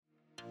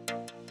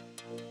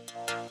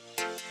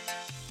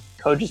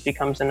code just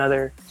becomes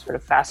another sort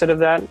of facet of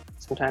that.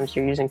 Sometimes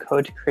you're using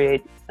code to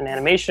create an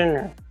animation,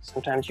 or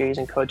sometimes you're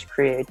using code to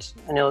create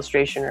an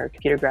illustration or a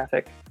computer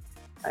graphic.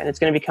 And it's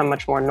going to become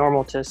much more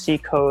normal to see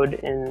code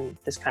in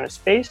this kind of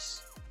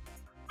space.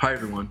 Hi,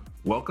 everyone.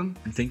 Welcome,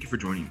 and thank you for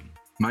joining me.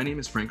 My name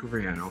is Franco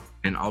Variano,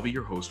 and I'll be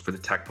your host for the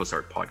Tech Plus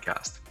Art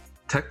podcast.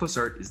 Tech Plus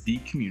Art is the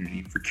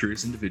community for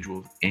curious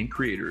individuals and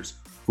creators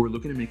who are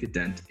looking to make a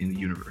dent in the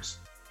universe.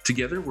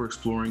 Together, we're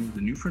exploring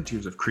the new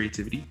frontiers of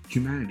creativity,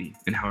 humanity,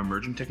 and how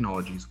emerging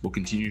technologies will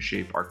continue to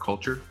shape our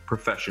culture,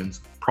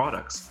 professions,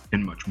 products,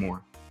 and much more.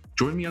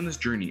 Join me on this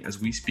journey as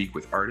we speak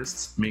with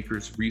artists,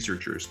 makers,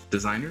 researchers,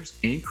 designers,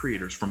 and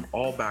creators from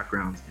all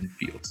backgrounds and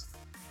fields.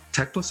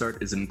 Tech Plus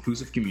Art is an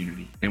inclusive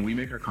community, and we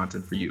make our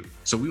content for you.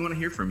 So we want to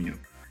hear from you.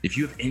 If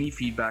you have any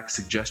feedback,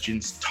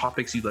 suggestions,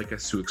 topics you'd like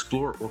us to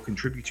explore or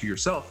contribute to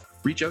yourself,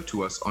 reach out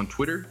to us on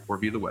Twitter or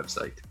via the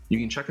website. You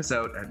can check us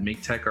out at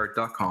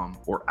maketechart.com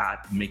or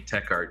at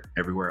maketechart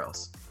everywhere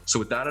else. So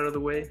with that out of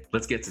the way,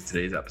 let's get to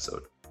today's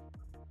episode.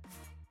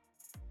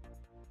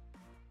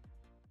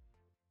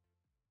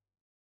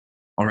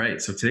 All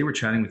right, so today we're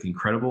chatting with the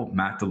incredible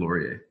Matt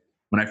Delorier.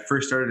 When I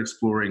first started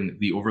exploring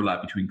the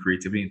overlap between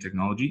creativity and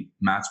technology,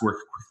 Matt's work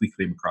quickly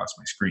came across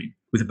my screen.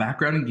 With a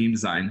background in game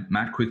design,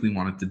 Matt quickly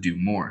wanted to do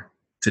more.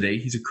 Today,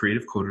 he's a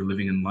creative coder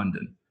living in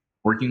London,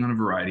 working on a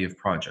variety of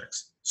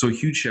projects. So a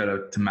huge shout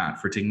out to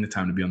Matt for taking the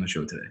time to be on the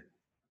show today.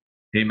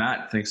 Hey,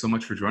 Matt, thanks so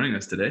much for joining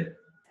us today.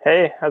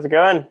 Hey, how's it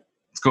going?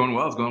 It's going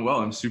well.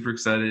 I'm super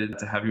excited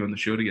to have you on the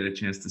show to get a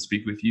chance to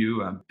speak with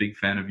you. I'm a big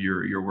fan of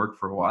your work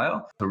for a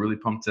while. So really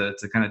pumped to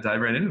kind of dive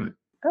right into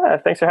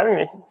it. Thanks for having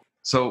me.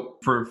 So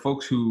for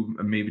folks who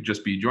maybe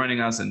just be joining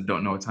us and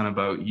don't know a ton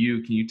about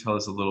you, can you tell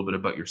us a little bit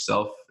about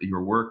yourself,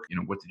 your work?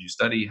 What did you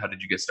study? How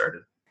did you get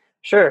started?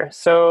 Sure.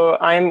 So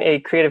I'm a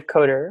creative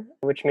coder,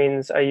 which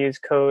means I use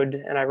code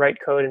and I write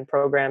code and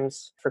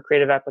programs for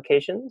creative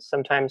applications,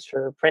 sometimes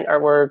for print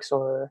artworks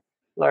or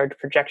large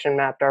projection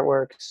mapped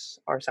artworks,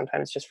 or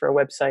sometimes just for a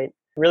website,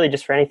 really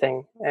just for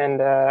anything.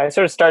 And I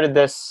sort of started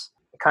this,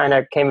 kind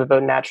of came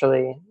about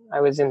naturally.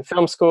 I was in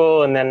film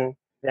school, and then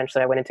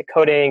eventually I went into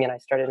coding, and I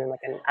started in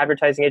like an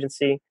advertising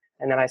agency.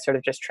 And then I sort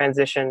of just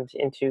transitioned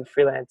into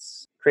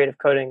freelance creative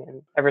coding.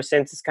 And ever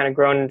since, it's kind of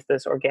grown into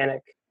this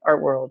organic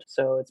art world.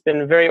 So it's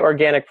been a very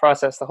organic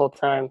process the whole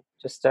time,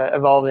 just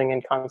evolving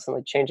and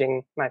constantly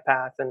changing my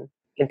path and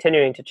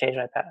continuing to change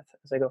my path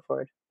as I go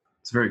forward.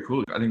 It's very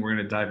cool. I think we're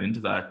going to dive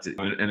into that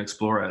and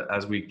explore it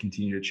as we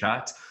continue to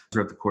chat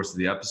throughout the course of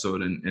the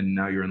episode. And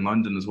now you're in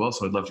London as well.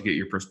 So I'd love to get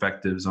your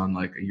perspectives on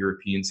like a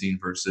European scene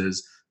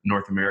versus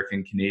North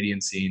American,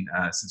 Canadian scene,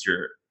 since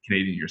you're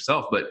Canadian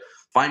yourself. But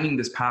finding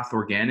this path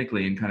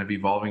organically and kind of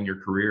evolving your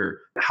career,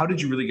 how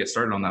did you really get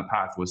started on that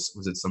path? Was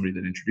it somebody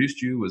that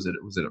introduced you? Was it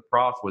a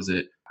prof?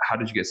 How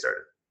did you get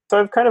started? So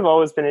I've kind of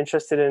always been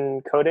interested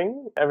in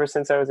coding. Ever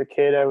since I was a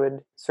kid, I would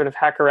sort of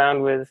hack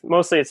around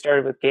mostly it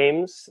started with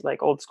games,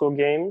 like old school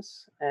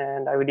games.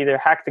 And I would either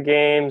hack the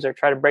games or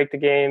try to break the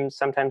games,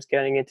 sometimes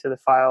getting into the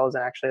files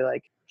and actually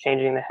like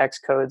changing the hex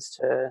codes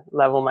to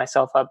level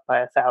myself up by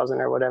 1,000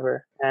 or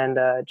whatever. And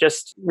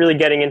just really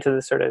getting into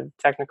the sort of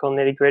technical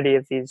nitty gritty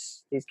of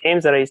these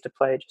games that I used to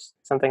play, just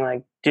something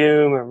like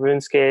Doom or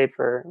RuneScape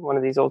or one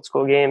of these old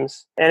school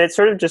games. And it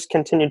sort of just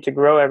continued to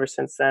grow ever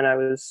since then. I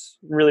was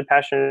really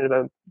passionate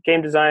about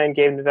game design,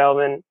 game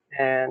development.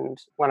 And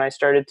when I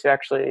started to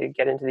actually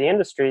get into the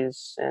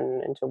industries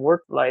and into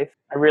work life,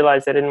 I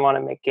realized I didn't want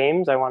to make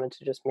games. I wanted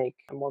to just make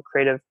more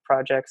creative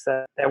projects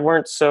that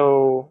weren't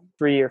so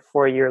 3 or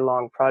 4 year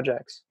long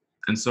projects.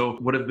 And so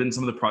what have been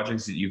some of the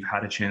projects that you've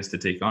had a chance to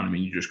take on? I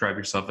mean, you describe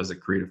yourself as a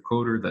creative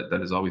coder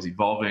that is always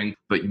evolving,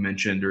 but you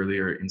mentioned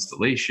earlier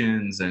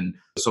installations. And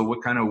so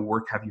what kind of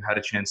work have you had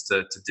a chance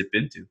to dip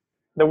into?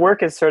 The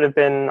work has sort of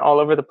been all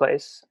over the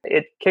place.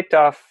 It kicked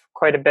off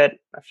quite a bit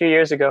a few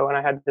years ago when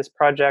I had this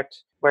project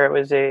where it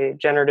was a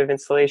generative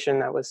installation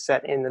that was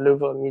set in the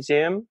Louvre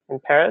Museum in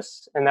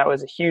Paris. And that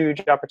was a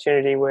huge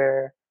opportunity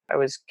where I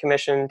was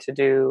commissioned to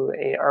do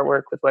a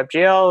artwork with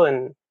WebGL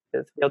and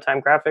with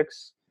real-time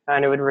graphics.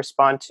 And it would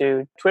respond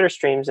to Twitter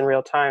streams in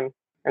real time.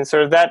 And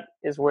sort of that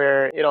is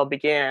where it all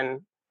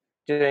began,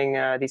 doing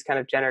these kind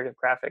of generative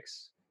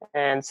graphics.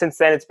 And since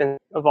then, it's been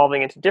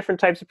evolving into different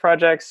types of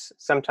projects.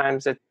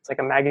 Sometimes it's like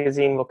a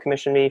magazine will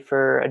commission me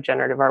for a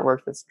generative artwork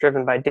that's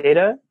driven by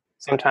data.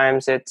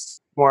 Sometimes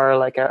it's more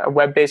like a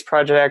web-based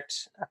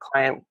project. A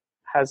client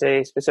has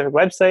a specific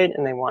website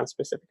and they want a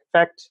specific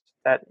effect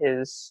that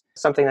is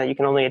something that you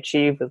can only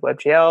achieve with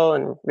WebGL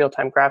and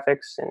real-time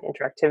graphics and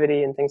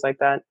interactivity and things like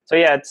that. So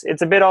yeah,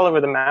 it's a bit all over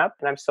the map,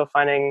 and I'm still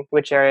finding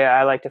which area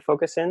I like to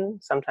focus in.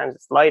 Sometimes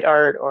it's light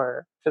art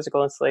or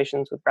physical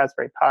installations with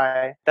Raspberry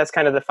Pi. That's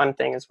kind of the fun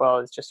thing as well,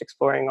 is just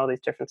exploring all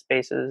these different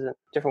spaces and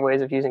different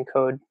ways of using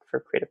code for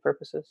creative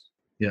purposes.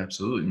 Yeah,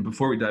 absolutely. And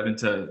before we dive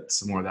into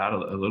some more of that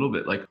a little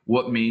bit, like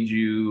what made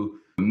you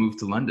move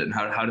to London?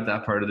 How did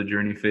that part of the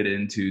journey fit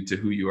into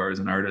who you are as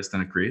an artist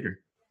and a creator?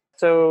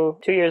 So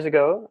 2 years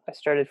ago, I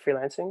started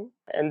freelancing,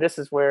 and this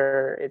is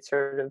where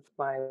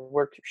my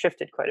work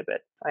shifted quite a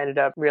bit. I ended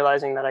up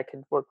realizing that I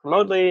could work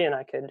remotely and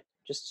I could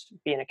just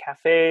be in a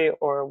cafe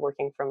or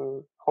working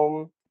from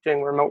home,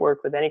 doing remote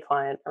work with any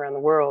client around the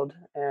world.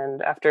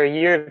 And after a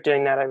year of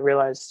doing that, I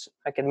realized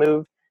I could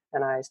move,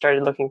 and I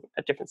started looking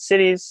at different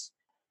cities.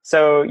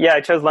 So yeah,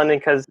 I chose London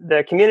because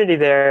the community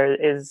there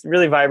is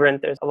really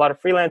vibrant. There's a lot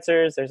of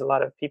freelancers. There's a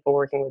lot of people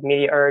working with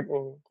media art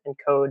and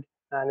code.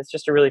 And it's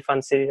just a really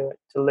fun city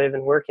to live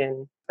and work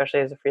in, especially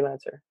as a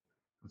freelancer.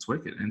 That's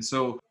wicked. And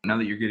so now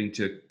that you're getting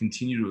to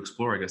continue to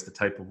explore, I guess, the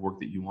type of work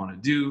that you want to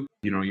do,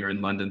 you're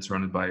in London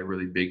surrounded by a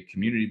really big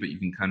community, but you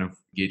can kind of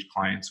engage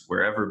clients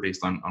wherever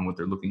based on what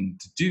they're looking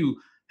to do.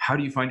 How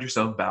do you find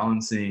yourself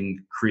balancing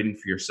creating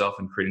for yourself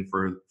and creating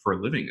for a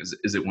living?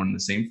 Is it one and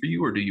the same for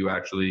you, or do you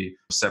actually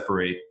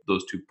separate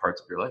those two parts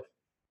of your life?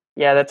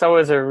 Yeah, that's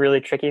always a really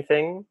tricky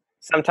thing.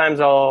 Sometimes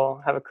I'll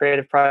have a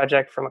creative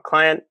project from a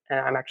client and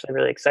I'm actually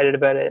really excited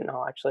about it, and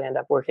I'll actually end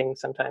up working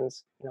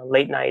sometimes,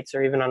 late nights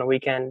or even on a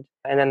weekend.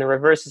 And then the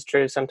reverse is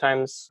true.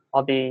 Sometimes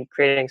I'll be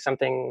creating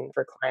something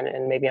for a client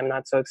and maybe I'm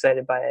not so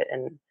excited by it,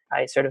 and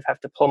I sort of have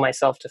to pull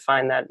myself to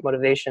find that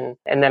motivation.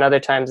 And then other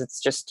times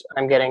it's just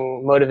I'm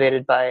getting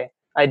motivated by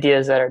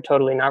ideas that are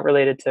totally not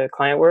related to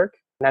client work.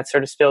 And that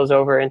sort of spills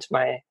over into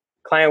my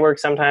client work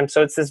sometimes.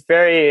 So it's this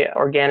very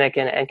organic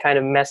and kind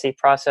of messy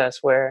process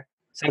where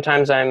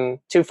sometimes I'm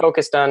too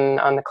focused on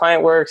the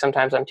client work.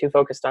 Sometimes I'm too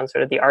focused on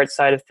sort of the art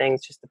side of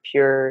things, just the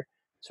pure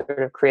sort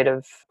of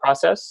creative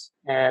process.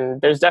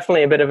 And there's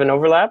definitely a bit of an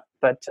overlap,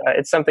 but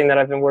it's something that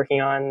I've been working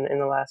on in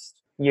the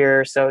last year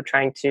or so,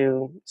 trying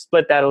to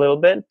split that a little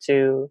bit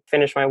to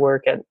finish my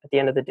work at the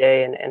end of the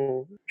day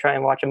and try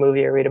and watch a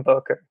movie or read a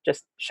book or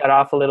just shut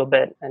off a little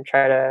bit and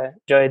try to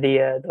enjoy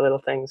the little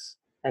things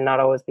and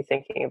not always be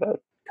thinking about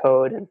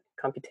code and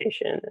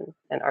computation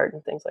and art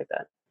and things like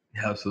that.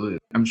 Yeah, absolutely.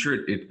 I'm sure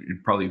it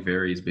probably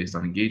varies based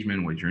on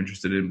engagement, what you're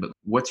interested in, but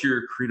what's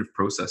your creative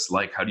process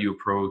like? How do you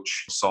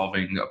approach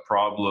solving a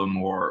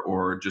problem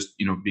or just,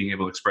 being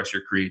able to express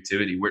your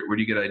creativity? Where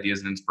do you get ideas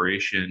and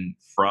inspiration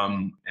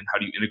from, and how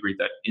do you integrate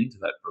that into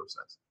that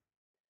process?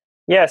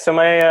 Yeah, so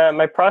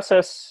my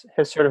process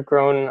has sort of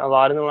grown a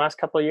lot in the last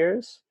couple of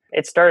years.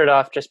 It started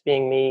off just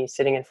being me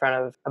sitting in front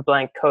of a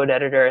blank code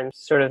editor and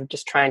sort of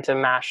just trying to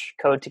mash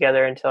code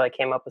together until I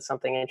came up with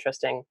something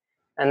interesting.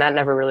 And that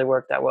never really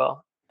worked that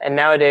well. And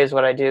nowadays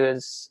what I do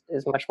is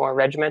much more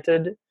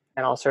regimented.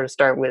 And I'll sort of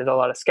start with a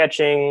lot of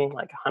sketching,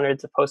 like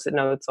hundreds of post-it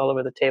notes all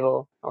over the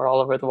table or all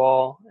over the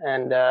wall,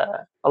 and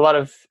a lot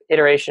of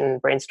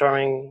iteration,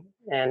 brainstorming.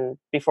 And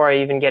before I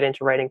even get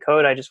into writing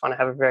code, I just want to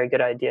have a very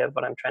good idea of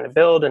what I'm trying to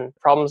build and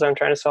problems I'm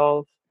trying to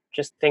solve.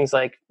 Just things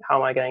like, how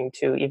am I going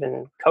to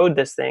even code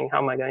this thing? How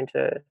am I going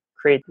to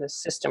create this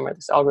system or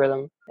this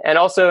algorithm? And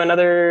also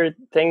another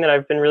thing that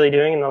I've been really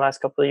doing in the last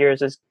couple of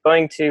years is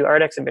going to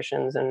art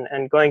exhibitions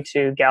and going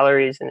to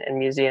galleries and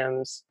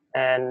museums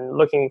and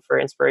looking for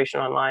inspiration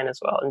online as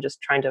well, and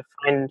just trying to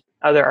find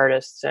other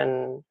artists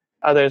and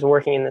others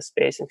working in this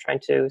space and trying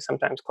to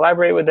sometimes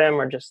collaborate with them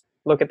or just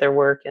look at their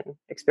work and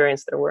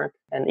experience their work.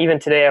 And even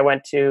today I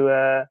went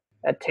to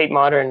at Tate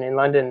Modern in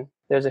London.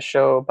 There's a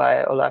show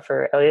by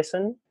Olafur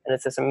Eliasson, and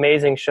it's this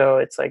amazing show.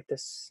 It's like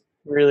this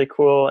really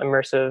cool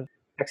immersive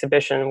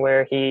exhibition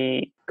where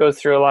he goes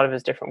through a lot of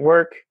his different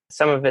work.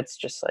 Some of it's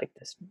just like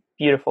this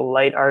beautiful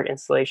light art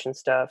installation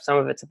stuff. Some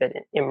of it's a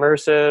bit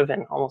immersive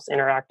and almost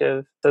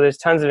interactive. So there's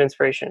tons of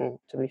inspiration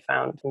to be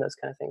found in those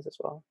kind of things as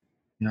well.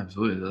 Yeah,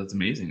 absolutely. That's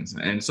amazing.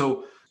 And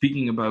so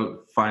speaking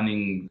about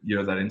finding,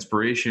 that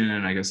inspiration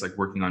and I guess like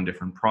working on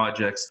different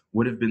projects,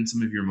 what have been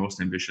some of your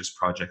most ambitious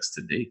projects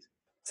to date?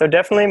 So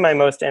definitely my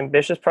most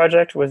ambitious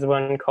project was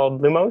one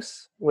called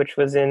Lumos, which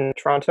was in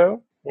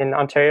Toronto in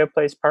Ontario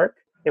Place Park.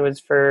 It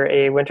was for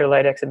a winter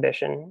light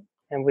exhibition.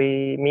 And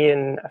me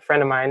and a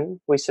friend of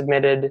mine, we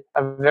submitted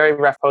a very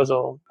rough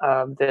proposal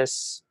of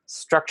this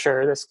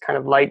structure, this kind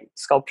of light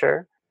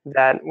sculpture,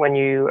 that when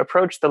you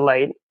approach the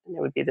light,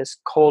 it would be this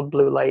cold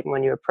blue light. And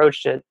when you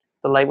approached it,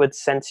 the light would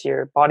sense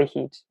your body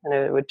heat and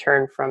it would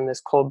turn from this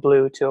cold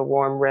blue to a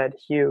warm red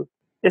hue.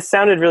 This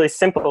sounded really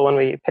simple when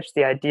we pitched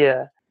the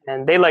idea,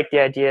 and they liked the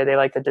idea. They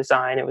liked the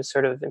design. It was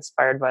sort of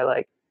inspired by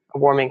like a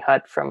warming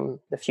hut from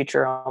the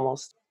future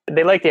almost.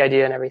 They liked the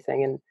idea and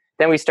everything. And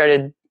then we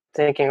started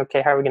thinking,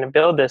 okay, how are we going to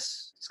build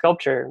this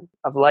sculpture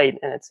of light?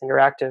 And it's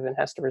interactive and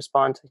has to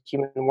respond to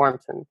human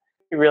warmth. And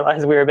we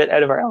realized we were a bit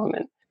out of our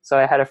element. So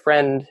I had a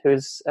friend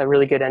who's a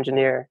really good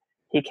engineer.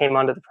 He came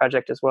onto the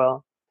project as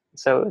well.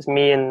 So it was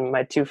me and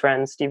my two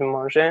friends, Stephen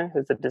Mongin,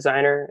 who's the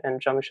designer,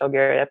 and Jean-Michel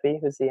Gariepi,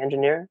 who's the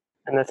engineer.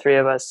 And the three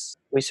of us,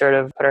 we sort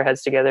of put our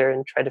heads together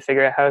and tried to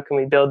figure out how can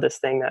we build this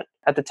thing that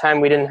at the time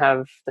we didn't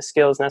have the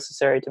skills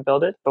necessary to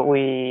build it, but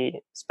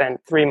we spent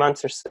 3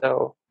 months or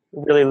so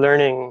really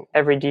learning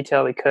every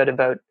detail we could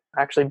about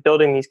actually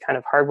building these kind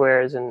of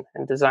hardwares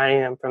and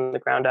designing them from the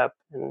ground up.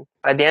 And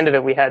by the end of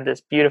it, we had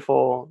this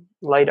beautiful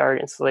light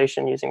art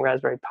installation using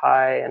Raspberry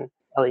Pi and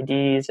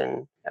LEDs,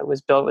 and it was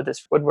built with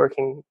this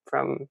woodworking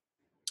from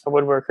a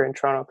woodworker in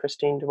Toronto,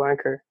 Christine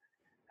DeWanker.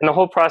 And the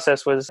whole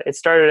process it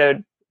started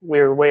out we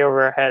were way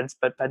over our heads,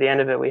 but by the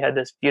end of it, we had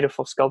this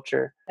beautiful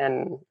sculpture.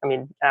 And I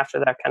mean, after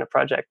that kind of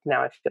project,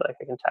 now I feel like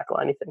I can tackle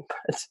anything,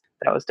 but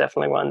that was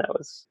definitely one that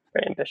was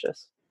very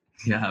ambitious.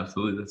 Yeah,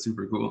 absolutely. That's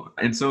super cool.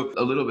 And so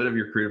a little bit of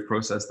your creative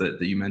process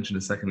that you mentioned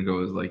a second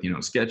ago is like,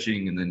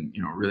 sketching and then,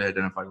 really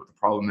identifying what the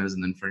problem is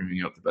and then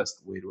figuring out the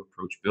best way to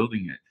approach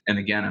building it. And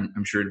again,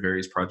 I'm sure it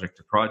varies project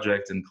to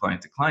project and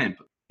client to client.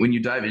 But when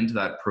you dive into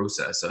that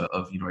process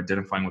of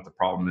identifying what the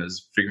problem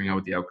is, figuring out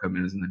what the outcome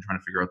is, and then trying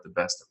to figure out the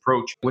best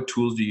approach, what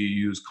tools do you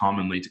use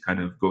commonly to kind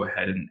of go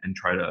ahead and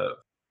try to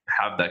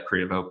have that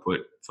creative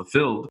output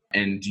fulfilled?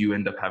 And do you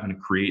end up having to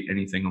create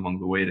anything along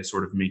the way to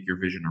sort of make your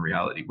vision a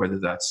reality, whether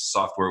that's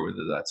software,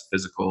 whether that's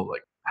physical?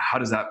 Like, how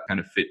does that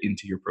kind of fit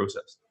into your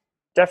process?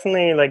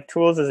 Definitely, like,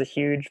 tools is a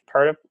huge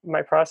part of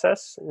my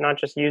process, not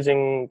just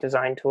using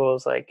design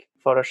tools like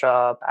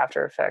Photoshop,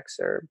 After Effects,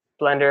 or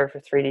Blender for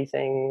 3D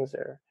things,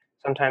 or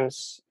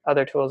sometimes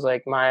other tools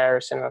like Maya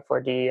or Cinema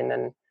 4D, and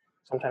then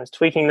sometimes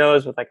tweaking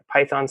those with like a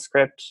Python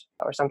script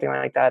or something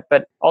like that.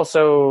 But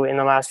also in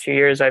the last few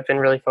years, I've been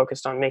really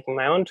focused on making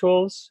my own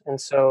tools. And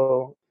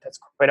so that's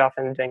quite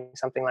often doing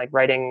something like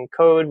writing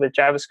code with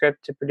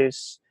JavaScript to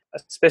produce a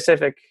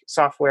specific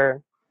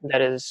software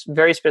that is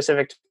very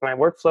specific to my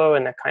workflow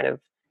and the kind of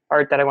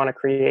art that I want to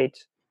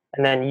create,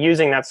 and then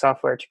using that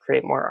software to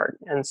create more art.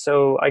 And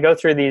so I go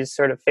through these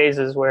sort of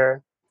phases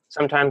where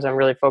sometimes I'm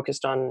really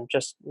focused on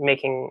just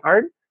making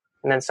art,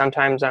 and then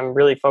sometimes I'm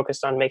really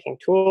focused on making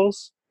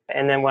tools.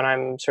 And then when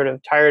I'm sort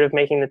of tired of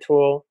making the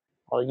tool,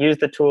 I'll use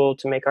the tool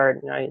to make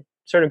art. And I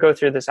sort of go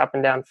through this up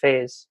and down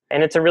phase.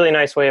 And it's a really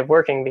nice way of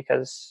working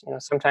because,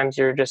 sometimes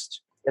you're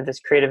just have this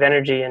creative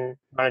energy and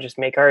want to just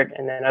make art.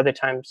 And then other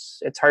times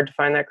it's hard to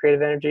find that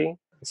creative energy.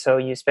 So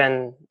you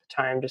spend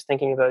time just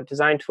thinking about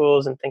design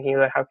tools and thinking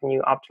about how can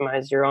you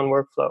optimize your own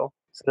workflow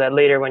so that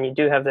later when you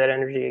do have that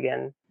energy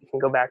again, you can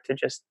go back to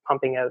just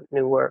pumping out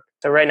new work.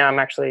 So right now I'm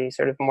actually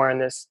sort of more in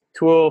this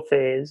tool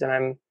phase, and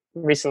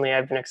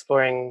I've been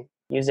exploring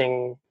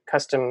using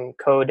custom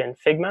code in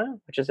Figma,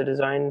 which is a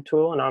design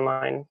tool, an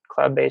online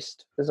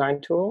cloud-based design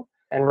tool,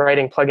 and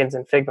writing plugins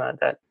in Figma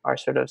that are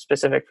sort of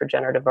specific for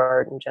generative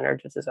art and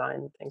generative design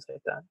and things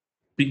like that.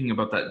 Speaking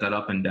about that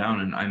up and down,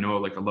 and I know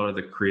like a lot of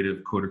the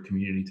creative coder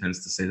community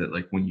tends to say that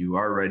like when you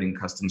are writing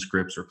custom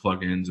scripts or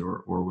plugins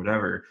or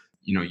whatever,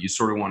 you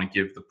sort of want to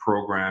give the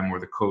program or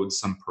the code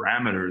some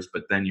parameters,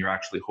 but then you're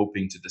actually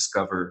hoping to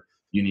discover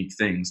unique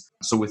things.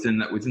 So within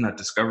that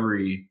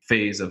discovery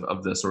phase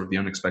of the sort of the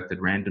unexpected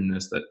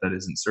randomness that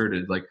is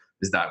inserted, like,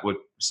 is that what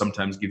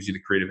sometimes gives you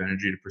the creative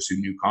energy to pursue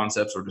new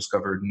concepts or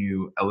discover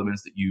new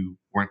elements that you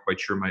weren't quite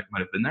sure might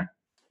have been there?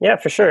 Yeah,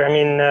 for sure. I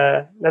mean,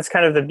 that's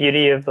kind of the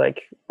beauty of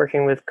like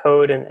working with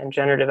code and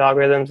generative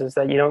algorithms is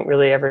that you don't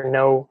really ever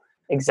know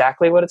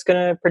exactly what it's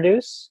going to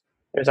produce.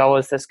 There's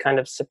always this kind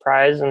of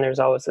surprise, and there's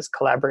always this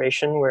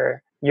collaboration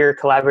where you're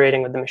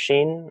collaborating with the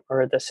machine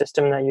or the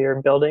system that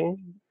you're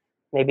building.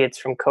 Maybe it's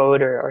from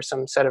code or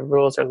some set of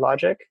rules or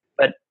logic,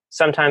 but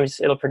sometimes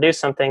it'll produce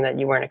something that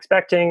you weren't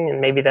expecting,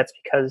 and maybe that's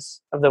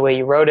because of the way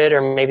you wrote it,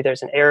 or maybe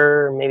there's an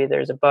error, or maybe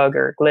there's a bug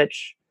or a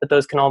glitch. But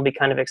those can all be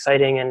kind of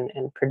exciting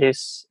and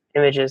produce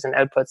images and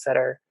outputs that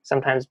are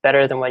sometimes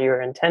better than what you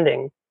were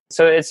intending.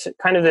 So it's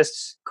kind of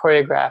this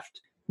choreographed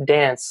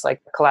dance,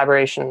 like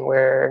collaboration,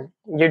 where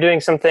you're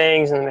doing some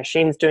things and the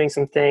machine's doing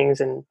some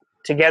things, and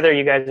together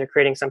you guys are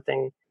creating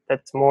something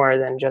that's more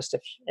than just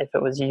if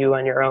it was you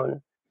on your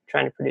own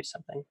trying to produce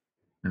something.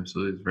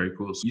 Absolutely. It's very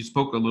cool. So you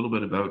spoke a little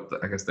bit about,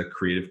 I guess, the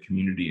creative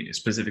community,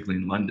 specifically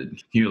in London.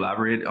 Can you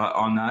elaborate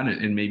on that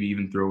and maybe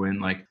even throw in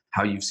like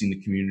how you've seen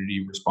the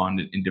community respond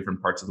in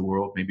different parts of the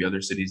world, maybe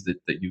other cities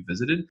that you've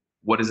visited?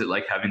 What is it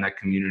like having that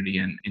community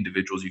and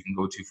individuals you can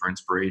go to for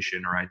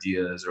inspiration or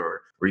ideas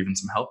or even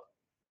some help?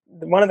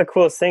 One of the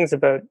coolest things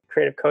about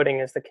creative coding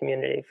is the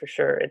community, for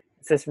sure.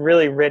 It's this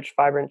really rich,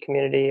 vibrant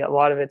community. A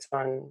lot of it's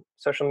on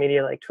social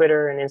media like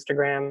Twitter and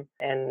Instagram,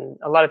 and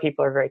a lot of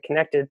people are very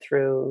connected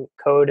through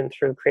code and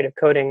through creative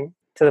coding,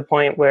 to the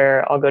point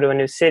where I'll go to a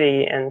new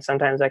city and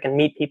sometimes I can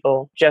meet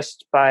people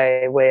just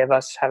by way of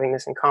us having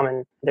this in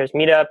common. There's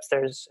meetups,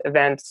 there's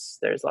events,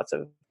 there's lots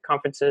of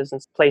conferences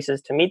and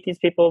places to meet these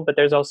people, but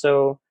there's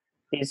also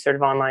these sort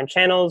of online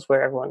channels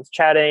where everyone's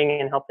chatting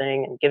and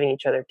helping and giving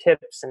each other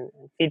tips and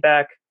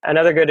feedback.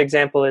 Another good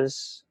example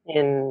is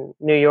in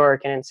New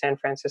York and in San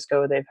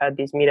Francisco, they've had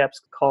these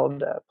meetups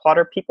called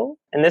Plotter People.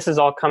 And this is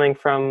all coming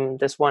from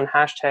this one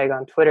hashtag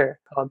on Twitter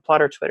called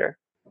Plotter Twitter.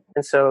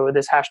 And so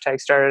this hashtag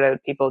started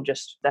out people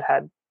just that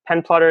had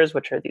pen plotters,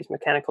 which are these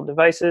mechanical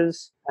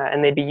devices.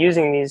 And they'd be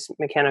using these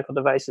mechanical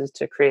devices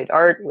to create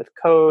art with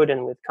code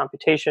and with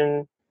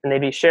computation. And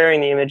they'd be sharing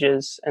the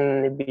images,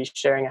 and they'd be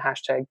sharing a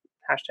hashtag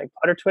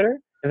Plotter Twitter.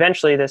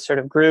 Eventually, this sort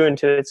of grew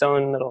into its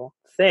own little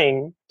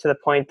thing to the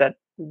point that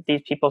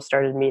these people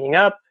started meeting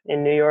up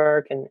in New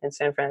York and in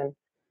San Fran,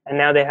 and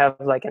now they have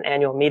like an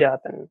annual meetup.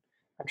 And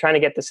I'm trying to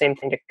get the same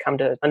thing to come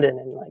to London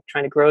and like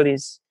trying to grow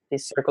these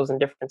circles in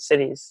different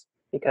cities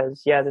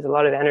because there's a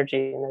lot of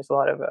energy and there's a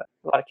lot of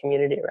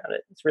community around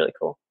it. It's really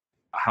cool.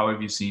 How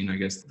have you seen, I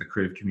guess, the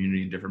creative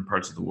community in different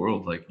parts of the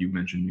world? Like you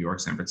mentioned, New York,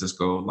 San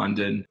Francisco,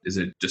 London. Is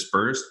it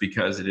dispersed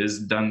because it is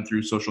done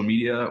through social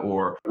media,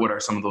 or what are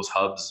some of those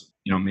hubs,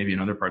 maybe in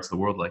other parts of the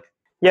world like?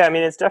 Yeah, I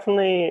mean,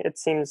 it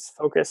seems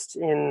focused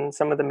in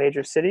some of the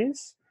major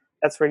cities.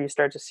 That's where you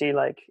start to see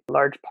like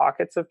large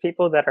pockets of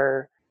people that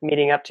are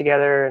meeting up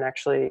together and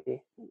actually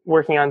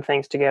working on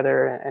things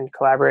together and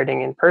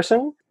collaborating in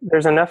person.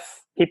 There's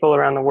enough people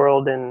around the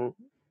world in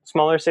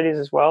smaller cities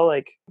as well,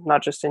 like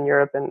not just in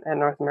Europe and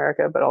North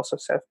America, but also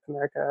South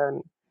America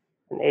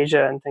and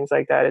Asia and things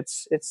like that.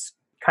 It's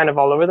kind of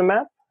all over the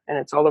map and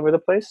it's all over the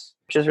place,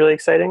 which is really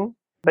exciting.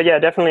 But yeah,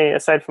 definitely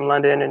aside from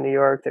London and New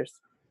York, there's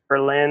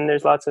Berlin,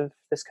 there's lots of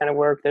this kind of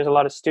work. There's a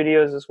lot of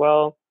studios as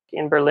well.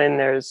 In Berlin,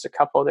 there's a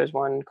couple. There's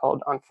one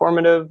called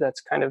Onformative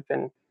that's kind of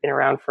been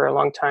around for a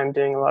long time,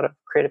 doing a lot of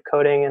creative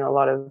coding and a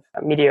lot of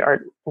media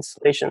art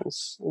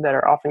installations that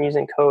are often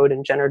using code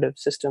and generative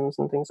systems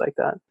and things like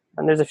that.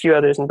 And there's a few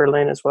others in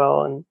Berlin as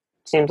well. And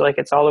it seems like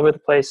it's all over the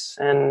place.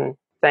 And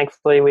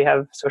thankfully, we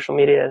have social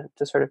media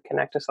to sort of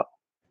connect us all.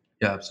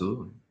 Yeah,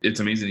 absolutely. It's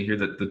amazing to hear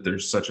that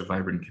there's such a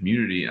vibrant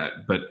community.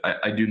 But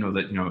I do know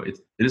that, it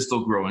is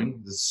still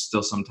growing. There's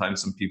still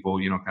sometimes some people,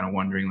 kind of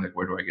wondering, like,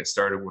 where do I get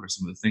started? What are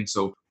some of the things?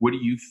 So what do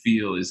you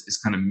feel is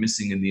kind of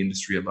missing in the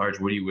industry at large?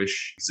 What do you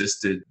wish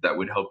existed that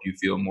would help you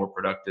feel more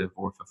productive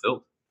or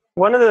fulfilled?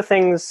 One of the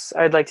things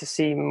I'd like to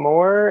see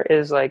more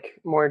is like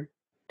more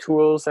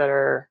tools that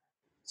are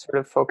sort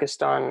of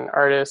focused on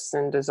artists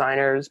and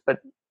designers, but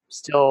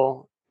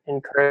still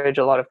encourage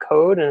a lot of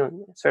code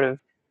and sort of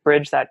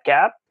bridge that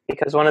gap.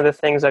 Because one of the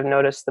things I've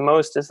noticed the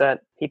most is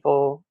that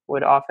people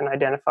would often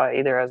identify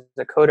either as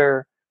a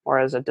coder or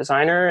as a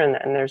designer, and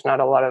there's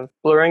not a lot of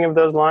blurring of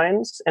those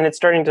lines. And it's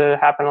starting to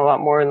happen a lot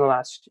more in the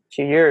last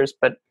few years.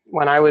 But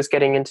when I was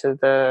getting into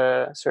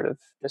the sort of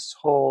this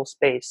whole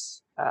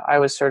space, I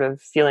was sort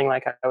of feeling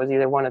like I was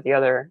either one or the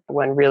other,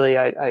 when really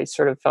I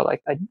sort of felt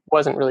like I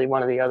wasn't really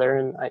one or the other,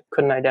 and I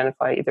couldn't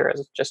identify either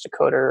as just a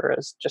coder or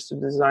as just a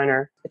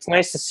designer. It's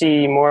nice to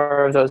see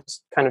more of those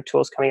kind of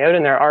tools coming out,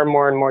 and there are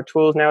more and more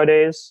tools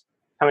nowadays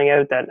coming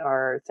out that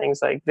are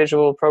things like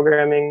visual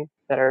programming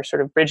that are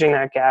sort of bridging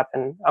that gap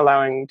and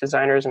allowing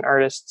designers and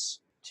artists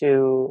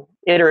to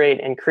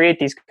iterate and create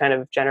these kind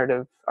of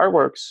generative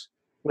artworks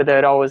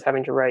without always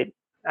having to write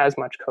as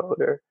much code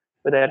or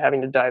without having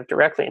to dive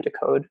directly into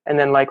code. And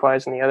then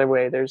likewise in the other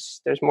way,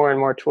 there's more and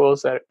more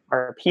tools that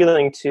are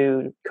appealing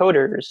to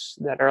coders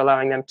that are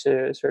allowing them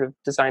to sort of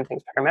design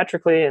things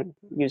parametrically and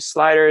use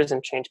sliders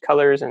and change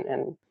colors and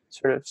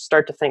sort of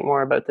start to think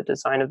more about the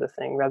design of the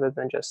thing rather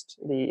than just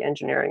the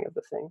engineering of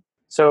the thing.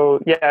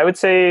 So yeah, I would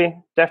say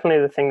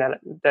definitely the thing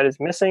that is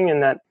missing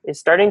and that is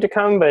starting to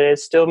come, but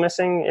is still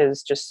missing,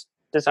 is just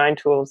design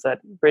tools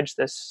that bridge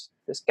this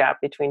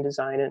gap between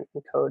design and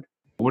code.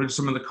 What are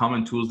some of the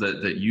common tools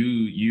that you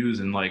use?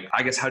 And like,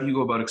 I guess, how do you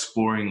go about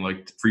exploring,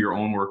 like, for your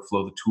own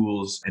workflow, the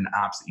tools and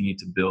apps that you need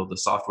to build, the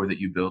software that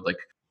you build? Like,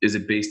 is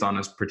it based on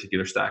a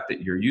particular stack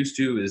that you're used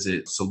to? Is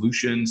it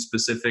solution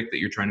specific that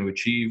you're trying to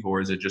achieve? Or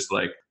is it just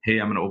like, hey,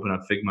 I'm going to open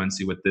up Figma and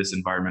see what this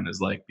environment is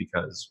like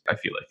because I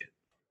feel like it?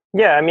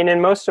 Yeah, I mean, in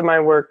most of my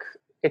work,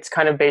 it's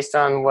kind of based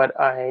on what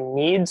I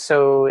need.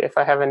 So if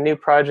I have a new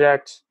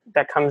project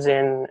that comes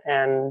in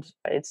and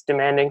it's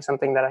demanding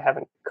something that I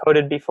haven't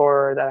coded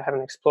before, that I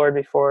haven't explored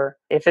before,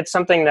 if it's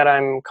something that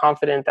I'm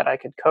confident that I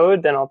could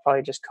code, then I'll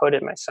probably just code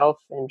it myself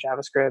in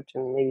JavaScript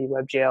and maybe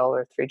WebGL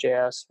or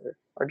Three.js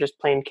or just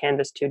plain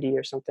Canvas 2D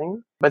or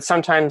something. But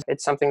sometimes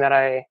it's something that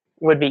I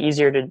would be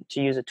easier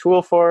to use a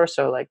tool for.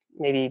 So like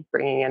maybe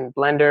bringing in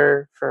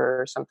Blender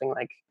for something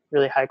like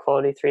really high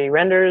quality 3D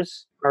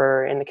renders,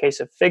 or in the case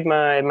of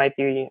Figma,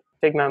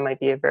 Figma might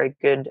be a very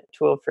good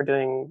tool for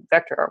doing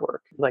vector artwork,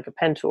 like a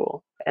pen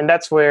tool. And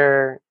that's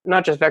where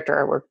not just vector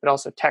artwork, but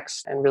also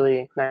text and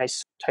really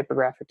nice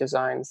typographic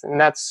designs.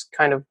 And that's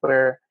kind of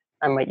where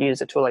I might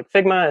use a tool like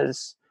Figma,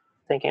 is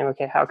thinking,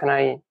 okay, how can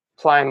I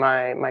apply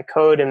my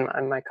code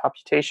and my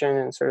computation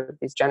and sort of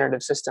these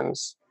generative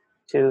systems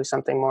to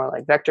something more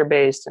like vector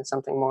based and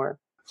something more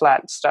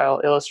flat style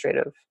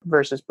illustrative,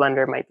 versus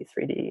Blender might be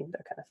 3D,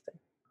 that kind of thing.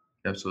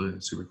 Absolutely.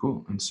 That's super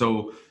cool. And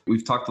so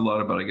we've talked a lot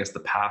about, I guess,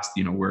 the past,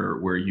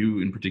 where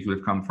you in particular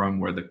have come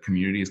from, where the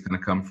community is going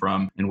to come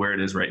from, and where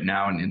it is right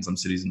now and in some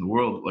cities in the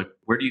world. Like,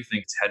 where do you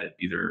think it's headed?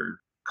 Either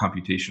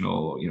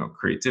computational,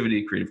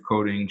 creativity, creative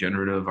coding,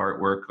 generative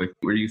artwork. Like,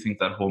 where do you think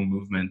that whole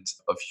movement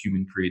of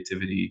human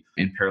creativity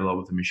in parallel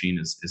with the machine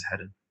is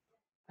headed?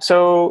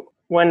 So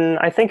when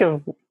I think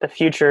of the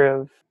future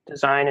of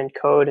design and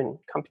code and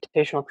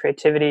computational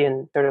creativity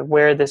and sort of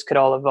where this could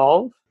all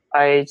evolve,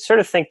 I sort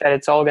of think that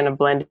it's all going to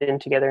blend in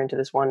together into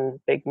this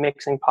one big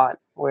mixing pot,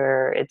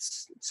 where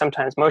it's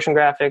sometimes motion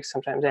graphics,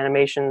 sometimes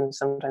animation,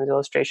 sometimes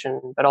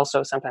illustration, but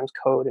also sometimes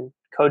code. And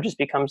code just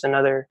becomes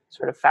another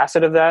sort of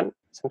facet of that.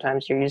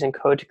 Sometimes you're using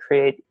code to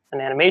create an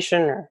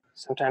animation, or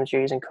sometimes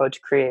you're using code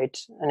to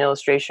create an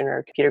illustration or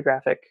a computer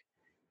graphic.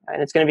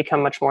 And it's going to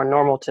become much more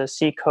normal to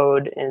see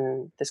code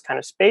in this kind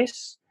of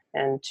space,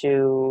 and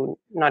to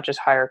not just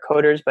hire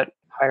coders, but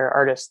hire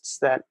artists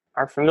that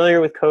are familiar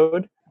with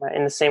code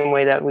in the same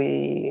way that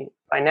we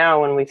by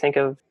now, when we think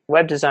of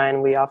web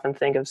design, we often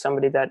think of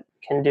somebody that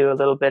can do a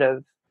little bit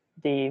of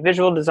the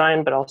visual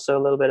design, but also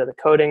a little bit of the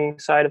coding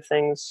side of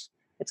things.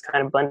 It's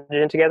kind of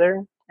blended in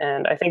together.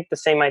 And I think the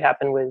same might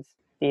happen with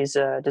these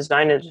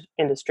design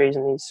industries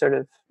and these sort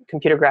of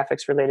computer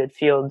graphics related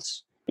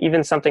fields.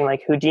 Even something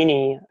like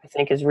Houdini, I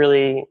think, is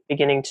really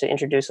beginning to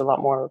introduce a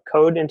lot more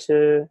code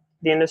into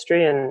the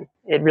industry. And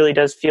it really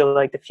does feel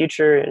like the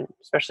future, and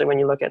especially when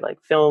you look at like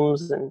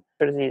films and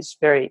sort of these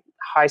very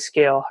high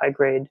scale, high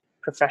grade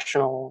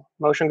professional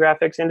motion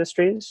graphics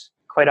industries.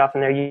 Quite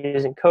often they're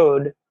using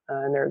code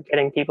and they're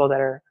getting people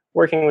that are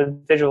working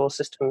with visual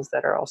systems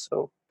that are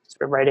also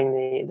sort of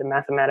writing the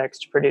mathematics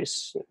to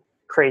produce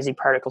crazy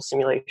particle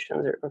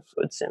simulations or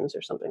fluid sims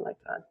or something like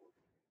that.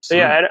 So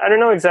yeah, I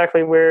don't know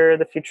exactly where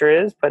the future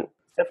is, but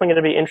it's definitely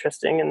going to be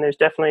interesting. And there's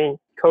definitely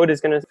code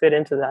is going to fit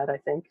into that, I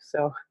think.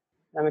 So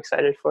I'm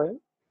excited for it.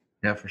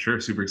 Yeah, for sure.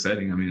 Super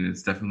exciting. I mean,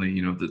 it's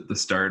definitely, the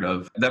start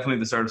of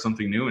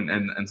something new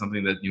and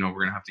something that, we're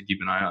going to have to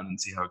keep an eye on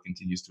and see how it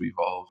continues to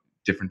evolve.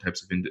 Different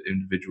types of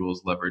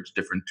individuals leverage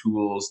different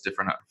tools,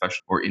 different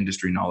professional or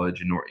industry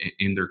knowledge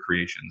in their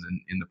creations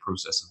and in the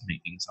process of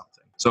making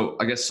something. So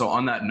I guess, so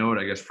on that note,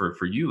 I guess for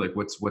you, like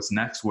what's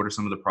next? What are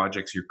some of the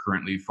projects you're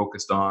currently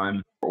focused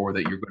on or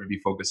that you're going to be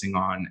focusing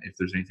on, if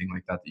there's anything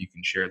like that you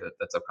can share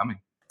that's upcoming?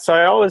 So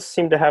I always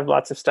seem to have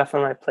lots of stuff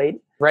on my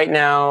plate. Right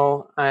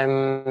now,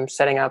 I'm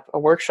setting up a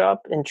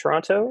workshop in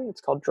Toronto.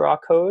 It's called Draw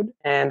Code,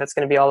 and that's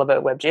going to be all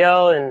about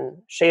WebGL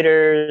and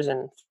shaders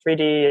and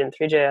 3D and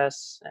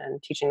 3JS and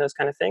teaching those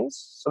kind of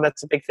things. So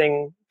that's a big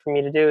thing for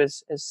me to do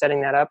is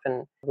setting that up.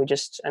 And we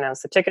just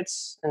announced the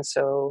tickets, and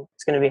so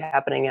it's going to be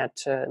happening at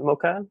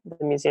MoCA,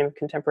 the Museum of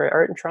Contemporary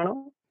Art in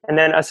Toronto. And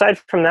then aside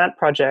from that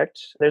project,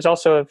 there's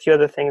also a few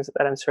other things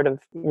that I'm sort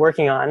of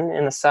working on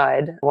in the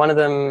side. One of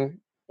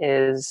them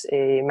is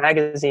a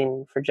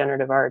magazine for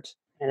generative art.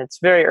 And it's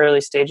very early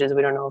stages.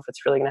 We don't know if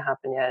it's really going to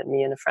happen yet.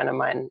 Me and a friend of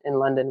mine in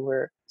London,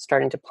 we're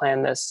starting to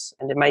plan this.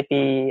 And it might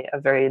be a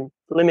very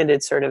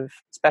limited sort of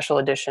special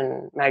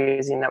edition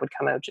magazine that would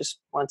come out just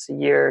once a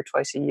year,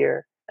 twice a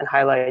year, and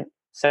highlight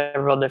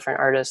several different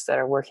artists that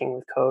are working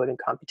with code and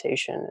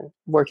computation and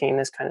working in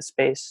this kind of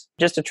space,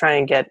 just to try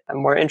and get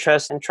more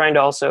interest and trying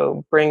to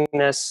also bring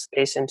this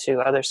space into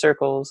other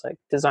circles, like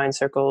design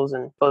circles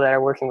and people that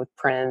are working with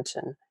print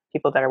and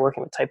people that are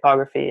working with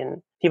typography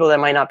and people that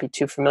might not be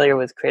too familiar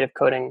with creative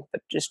coding,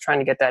 but just trying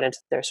to get that into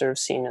their sort of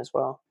scene as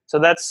well. So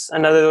that's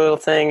another little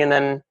thing. And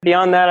then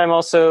beyond that, I'm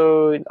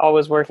also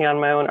always working on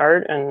my own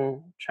art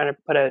and trying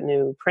to put out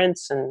new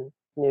prints and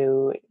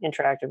new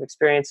interactive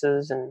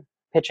experiences and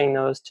pitching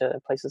those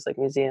to places like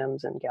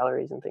museums and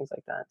galleries and things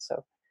like that.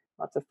 So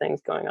lots of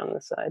things going on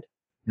the side.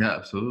 Yeah,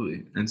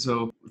 absolutely. And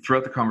so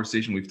throughout the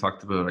conversation, we've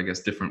talked about, I guess,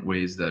 different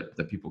ways that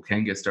people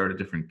can get started,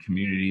 different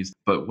communities.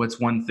 But what's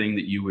one thing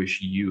that you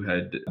wish you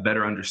had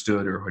better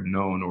understood or had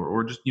known,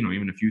 or just,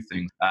 even a few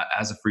things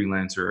as a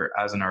freelancer,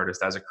 as an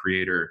artist, as a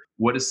creator?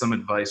 What is some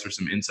advice or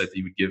some insight that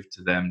you would give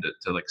to them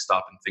to like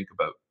stop and think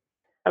about?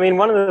 I mean,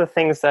 one of the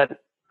things that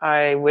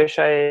I wish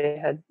I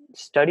had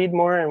studied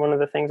more, and one of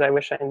the things I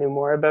wish I knew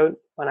more about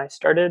when I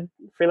started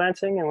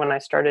freelancing and when I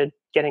started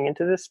getting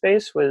into this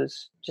space,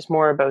 was just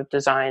more about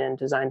design and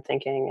design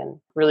thinking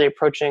and really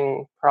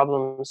approaching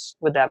problems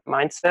with that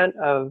mindset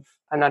of,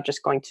 I'm not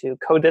just going to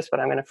code this, but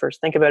I'm going to first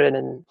think about it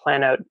and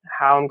plan out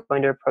how I'm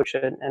going to approach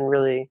it and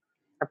really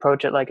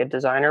approach it like a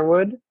designer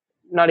would.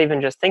 Not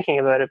even just thinking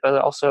about it,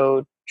 but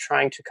also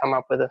trying to come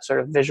up with a sort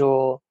of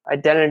visual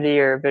identity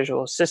or a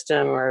visual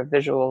system or a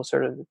visual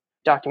sort of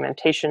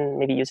documentation,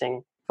 maybe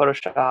using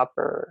Photoshop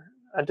or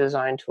a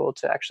design tool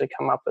to actually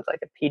come up with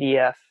like a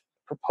PDF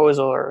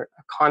proposal or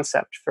a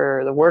concept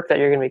for the work that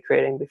you're going to be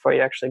creating before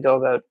you actually go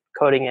about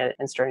coding it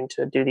and starting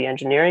to do the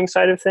engineering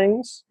side of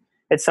things.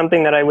 It's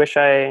something that I wish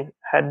I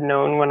had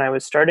known when I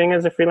was starting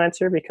as a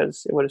freelancer,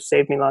 because it would have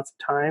saved me lots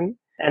of time.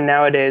 And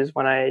nowadays,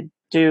 when I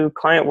do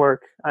client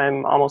work,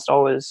 I'm almost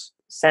always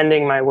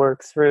sending my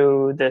work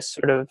through this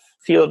sort of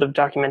field of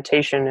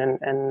documentation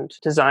and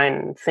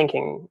design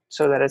thinking,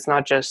 so that it's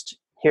not just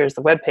here's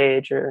the web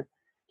page or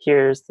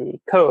here's the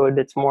code.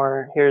 It's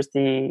more, here's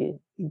the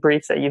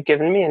brief that you've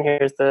given me and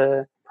here's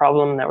the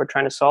problem that we're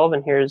trying to solve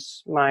and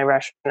here's my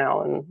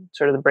rationale and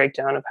sort of the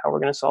breakdown of how we're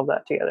going to solve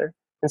that together.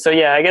 And so,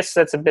 yeah, I guess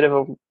that's a bit of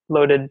a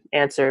loaded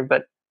answer,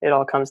 but it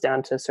all comes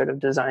down to sort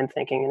of design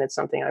thinking, and it's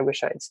something I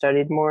wish I had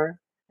studied more.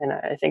 And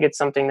I think it's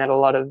something that a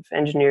lot of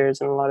engineers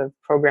and a lot of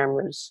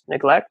programmers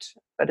neglect,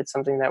 but it's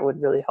something that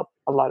would really help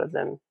a lot of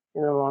them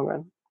in the long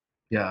run.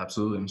 Yeah,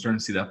 absolutely. I'm starting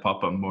to see that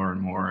pop up more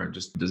and more,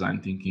 just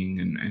design thinking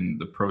and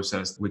the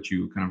process which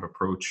you kind of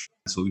approach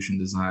solution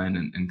design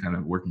and kind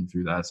of working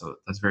through that. So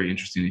that's very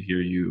interesting to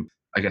hear you,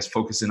 I guess,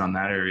 focus in on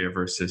that area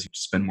versus you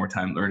spend more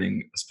time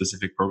learning a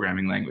specific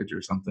programming language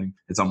or something.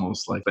 It's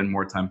almost like spend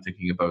more time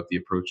thinking about the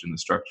approach and the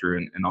structure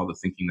and all the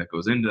thinking that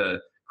goes into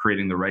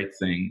creating the right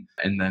thing.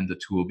 And then the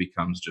tool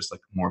becomes just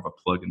like more of a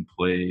plug and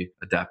play,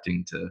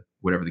 adapting to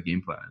whatever the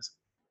game plan is.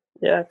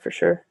 Yeah, for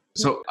sure.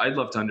 So I'd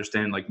love to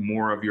understand like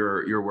more of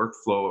your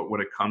workflow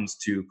when it comes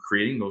to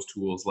creating those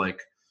tools.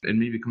 Like And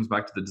maybe it comes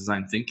back to the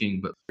design thinking,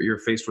 but you're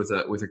faced with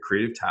a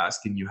creative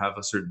task and you have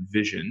a certain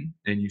vision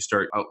and you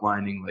start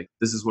outlining like,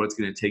 this is what it's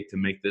going to take to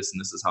make this and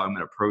this is how I'm going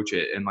to approach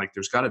it. And like,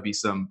 there's got to be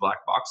some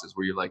black boxes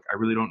where you're like, I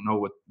really don't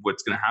know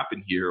what's going to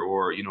happen here,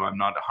 or, I'm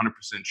not 100%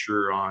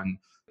 sure on.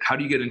 How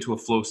do you get into a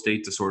flow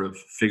state to sort of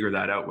figure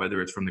that out,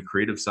 whether it's from the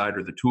creative side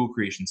or the tool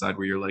creation side,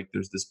 where you're like,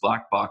 there's this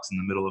black box in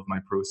the middle of my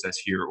process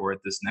here or at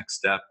this next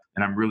step,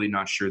 and I'm really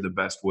not sure the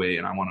best way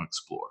and I want to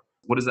explore.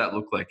 What does that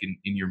look like in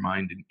your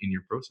mind and in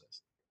your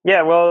process?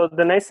 Yeah, well,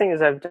 the nice thing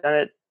is I've done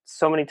it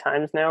so many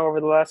times now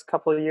over the last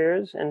couple of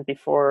years. And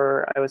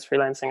before I was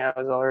freelancing, I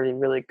was already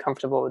really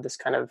comfortable with this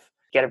kind of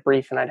get a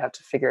brief and I'd have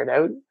to figure it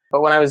out.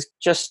 But when I was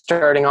just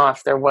starting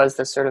off, there was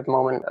this sort of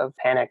moment of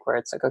panic where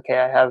it's like, okay,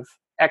 I have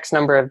X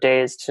number of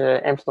days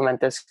to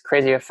implement this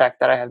crazy effect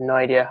that I have no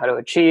idea how to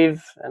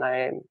achieve.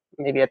 And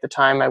maybe at the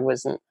time I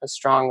wasn't as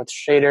strong with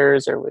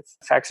shaders or with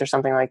effects or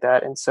something like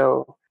that. And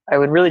so I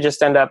would really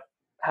just end up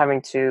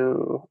having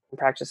to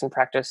practice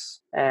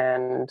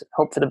and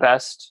hope for the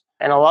best.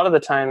 And a lot of the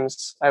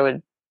times I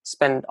would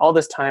spend all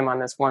this time on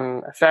this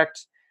one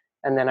effect,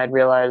 and then I'd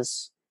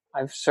realize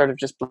I've sort of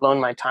just blown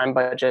my time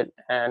budget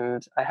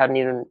and I hadn't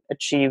even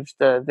achieved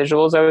the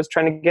visuals I was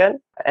trying to get.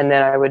 And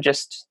then I would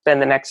just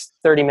spend the next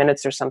 30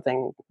 minutes or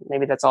something,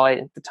 maybe that's all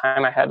the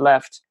time I had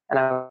left, and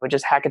I would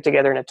just hack it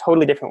together in a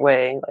totally different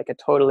way,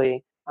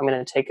 I'm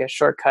going to take a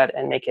shortcut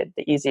and make it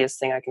the easiest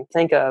thing I can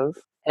think of.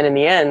 And in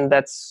the end,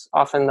 that's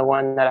often the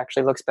one that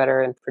actually looks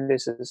better and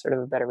produces sort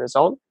of a better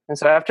result. And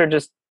so after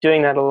just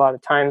doing that a lot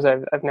of times,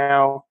 I've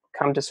now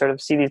come to sort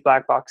of see these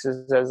black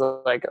boxes as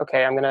like,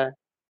 okay, I'm going to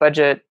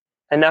budget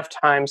enough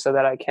time so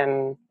that I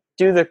can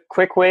do the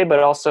quick way, but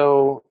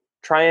also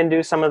try and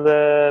do some of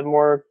the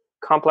more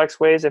complex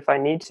ways if I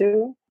need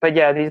to. But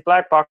yeah, these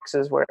black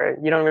boxes where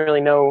you don't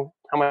really know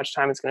how much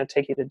time it's going to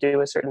take you to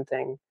do a certain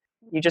thing,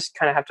 you just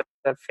kind of have to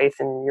have faith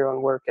in your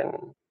own work,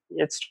 and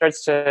it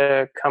starts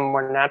to come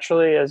more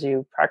naturally as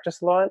you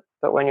practice a lot.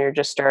 But when you're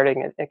just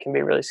starting, it can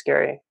be really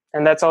scary.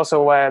 And that's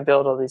also why I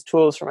build all these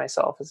tools for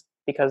myself, is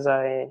because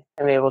I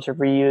am able to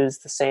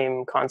reuse the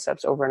same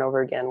concepts over and over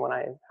again when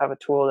I have a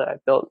tool that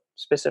I've built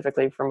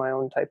specifically for my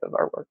own type of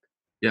artwork.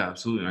 Yeah,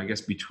 absolutely. And I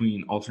guess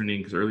between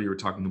alternating, because earlier you were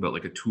talking about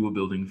like a tool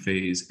building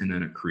phase and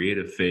then a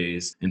creative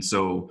phase. And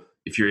so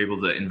if you're able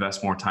to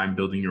invest more time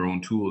building your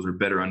own tools or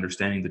better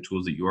understanding the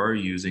tools that you are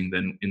using,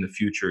 then in the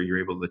future, you're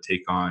able to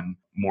take on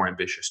more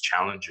ambitious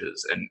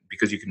challenges. And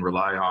because you can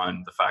rely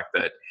on the fact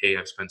that, hey,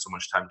 I've spent so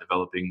much time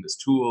developing this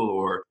tool,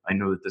 or I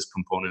know that this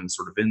component is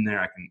sort of in there,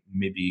 I can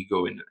maybe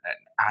go in and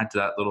add to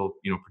that little,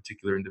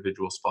 particular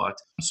individual spot.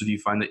 So do you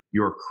find that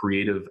your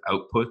creative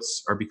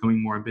outputs are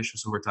becoming more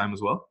ambitious over time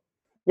as well?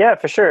 Yeah,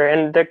 for sure.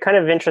 And the kind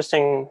of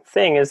interesting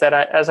thing is that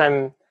as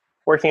I'm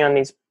working on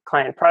these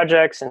client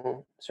projects,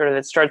 and sort of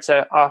it starts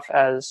off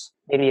as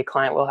maybe a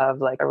client will have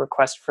like a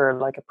request for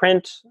like a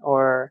print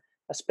or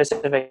a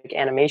specific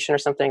animation or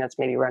something that's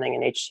maybe running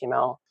in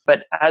HTML.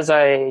 But as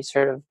I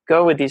sort of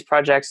go with these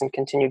projects and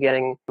continue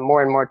getting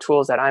more and more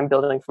tools that I'm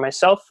building for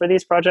myself for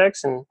these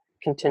projects and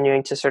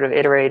continuing to sort of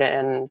iterate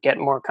and get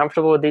more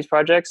comfortable with these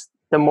projects,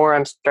 the more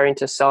I'm starting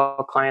to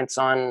sell clients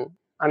on,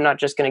 I'm not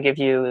just going to give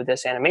you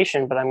this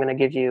animation, but I'm going to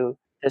give you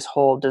this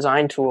whole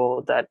design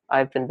tool that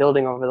I've been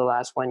building over the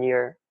last 1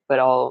 year. But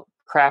I'll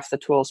craft the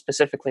tool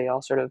specifically.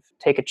 I'll sort of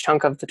take a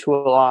chunk of the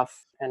tool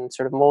off and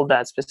sort of mold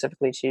that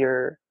specifically to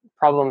your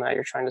problem that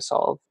you're trying to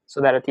solve, so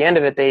that at the end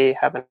of it, they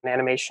have an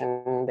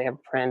animation, they have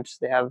a print,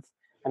 they have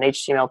an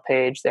HTML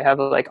page, they have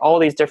like all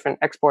these different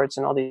exports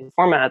and all these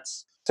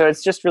formats. So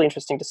it's just really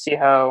interesting to see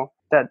how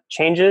that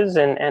changes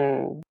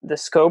and the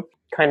scope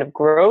kind of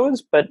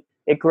grows, but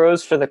it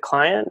grows for the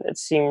client. It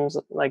seems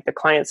like the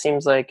client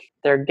seems like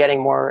they're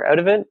getting more out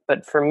of it.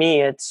 But for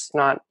me, it's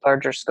not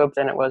larger scope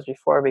than it was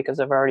before, because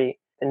I've already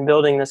been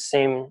building the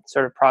same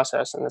sort of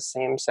process and the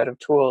same set of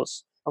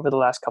tools over the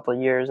last couple of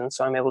years. And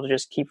so I'm able to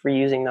just keep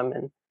reusing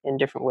them in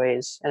different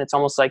ways. And it's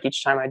almost like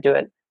each time I do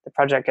it, the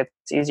project gets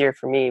easier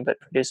for me,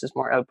 but produces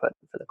more output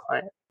for the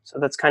client. So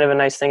that's kind of a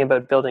nice thing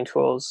about building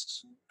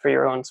tools for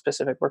your own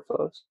specific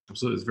workflows.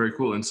 Absolutely. It's very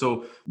cool. And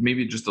so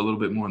maybe just a little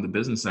bit more on the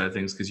business side of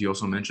things, because you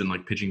also mentioned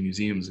like pitching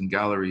museums and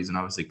galleries and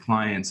obviously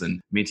clients and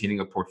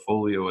maintaining a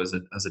portfolio as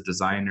a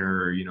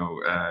designer,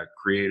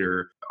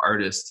 creator,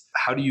 artist.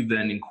 How do you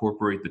then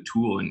incorporate the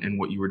tool and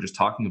what you were just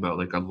talking about,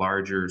 like a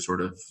larger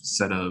sort of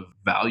set of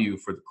value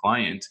for the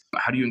client?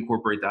 How do you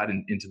incorporate that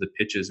into the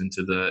pitches,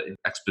 into the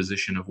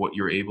exposition of what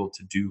you're able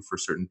to do for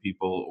certain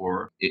people,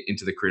 or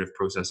into the creative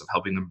process of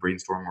helping them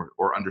brainstorm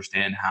or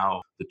understand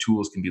how the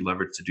tools can be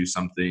leveraged to do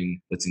something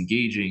that's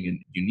engaging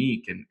and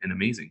unique and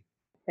amazing?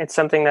 It's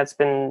something that's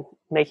been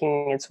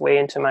making its way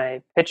into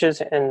my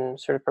pitches and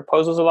sort of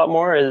proposals a lot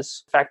more,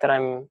 is the fact that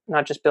I'm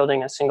not just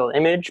building a single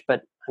image,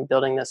 but I'm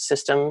building this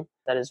system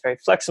that is very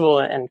flexible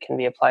and can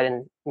be applied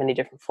in many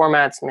different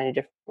formats, many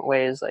different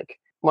ways. Like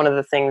one of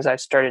the things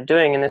I've started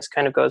doing, and this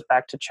kind of goes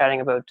back to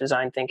chatting about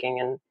design thinking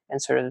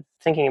and sort of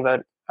thinking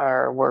about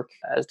our work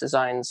as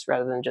designs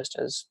rather than just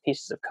as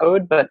pieces of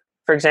code. But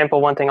for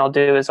example, one thing I'll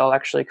do is I'll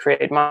actually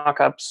create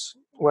mock-ups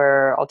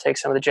where I'll take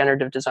some of the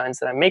generative designs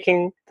that I'm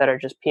making that are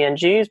just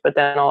PNGs, but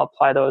then I'll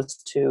apply those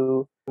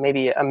to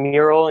maybe a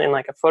mural in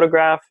like a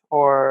photograph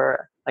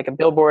or like a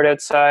billboard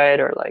outside,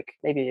 or like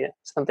maybe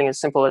something as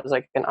simple as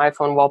like an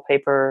iPhone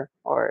wallpaper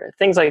or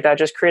things like that,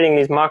 just creating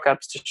these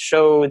mock-ups to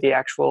show the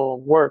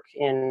actual work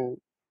in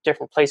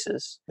different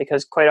places.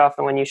 Because quite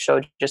often when you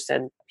show just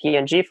a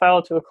PNG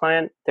file to a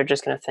client, they're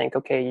just going to think,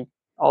 okay,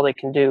 all they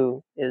can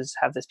do is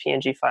have this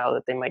PNG file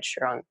that they might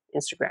share on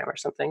Instagram or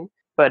something.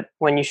 But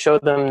when you show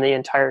them the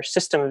entire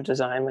system of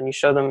design, when you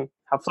show them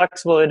how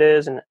flexible it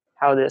is and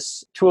how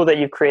this tool that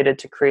you've created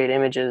to create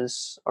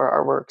images or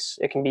artworks,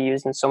 it can be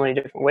used in so many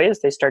different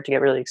ways, they start to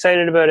get really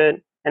excited about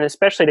it. And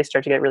especially they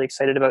start to get really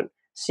excited about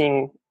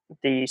seeing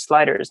the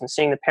sliders and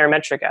seeing the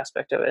parametric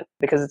aspect of it,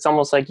 because it's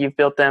almost like you've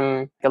built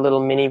them a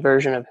little mini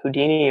version of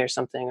Houdini or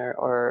something,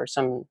 or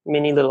some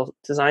mini little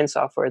design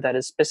software that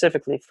is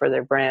specifically for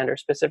their brand or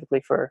specifically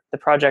for the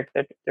project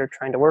that they're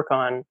trying to work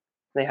on.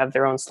 They have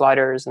their own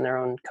sliders and their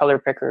own color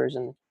pickers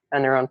and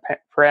their own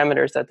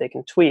parameters that they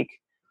can tweak.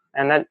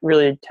 And that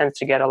really tends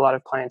to get a lot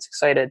of clients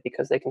excited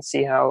because they can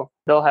see how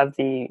they'll have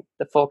the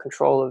full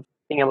control of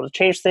being able to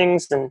change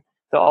things, and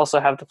they'll also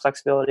have the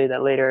flexibility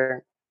that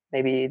later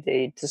maybe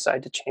they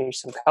decide to change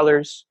some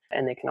colors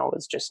and they can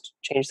always just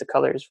change the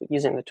colors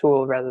using the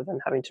tool rather than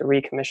having to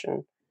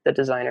recommission the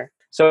designer.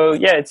 So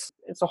yeah, it's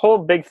a whole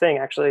big thing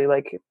actually.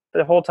 Like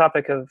the whole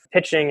topic of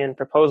pitching and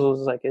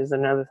proposals is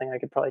another thing I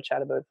could probably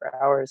chat about for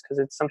hours, because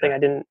it's something I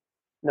didn't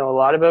know a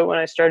lot about when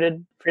I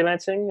started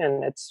freelancing,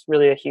 and it's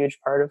really a huge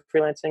part of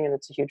freelancing, and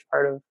it's a huge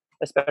part of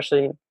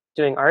especially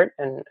doing art,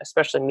 and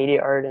especially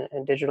media art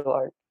and digital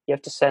art. You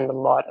have to send a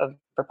lot of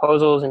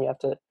proposals, and you have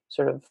to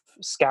sort of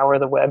scour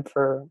the web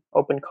for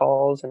open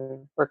calls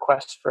and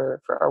requests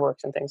for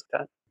artworks and things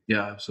like that.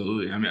 Yeah,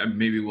 absolutely. I mean,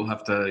 maybe we'll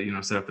have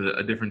to, set up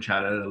a different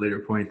chat at a later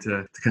point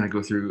to kind of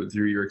go through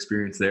your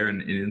experience there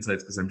and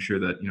insights, because I'm sure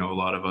that, a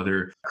lot of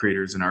other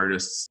creators and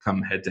artists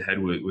come head to head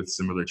with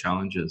similar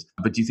challenges.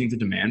 But do you think the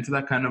demand for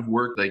that kind of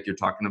work, like you're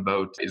talking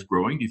about, is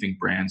growing? Do you think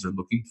brands are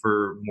looking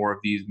for more of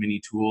these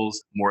mini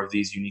tools, more of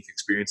these unique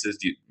experiences?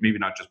 Maybe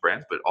not just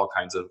brands, but all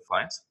kinds of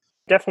clients?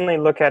 Definitely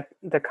look at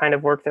the kind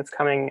of work that's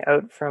coming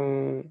out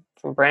from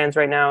brands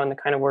right now, and the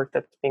kind of work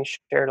that's being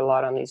shared a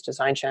lot on these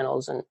design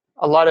channels. And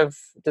a lot of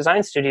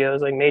design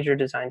studios, like major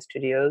design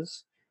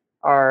studios,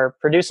 are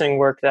producing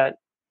work that,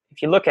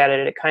 if you look at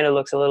it, it kind of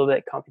looks a little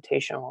bit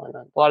computational. And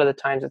a lot of the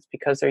times it's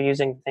because they're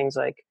using things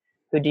like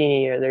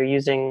Houdini, or they're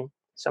using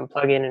some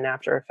plugin in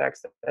After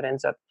Effects that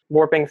ends up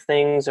warping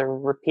things or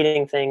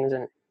repeating things.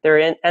 And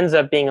there ends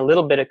up being a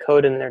little bit of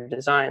code in their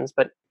designs,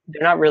 but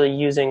they're not really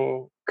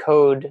using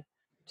code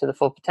to the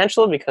full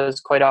potential, because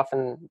quite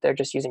often they're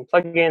just using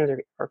plugins,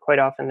 or quite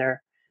often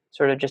they're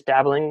sort of just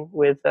dabbling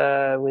with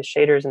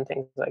shaders and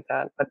things like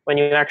that. But when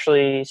you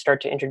actually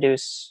start to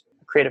introduce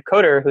a creative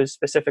coder who's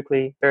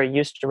specifically very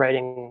used to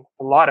writing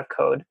a lot of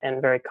code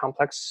and very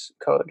complex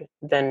code,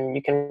 then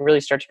you can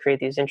really start to create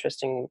these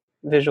interesting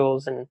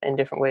visuals in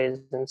different ways.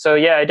 And so,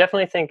 yeah, I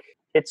definitely think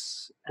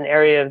it's an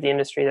area of the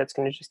industry that's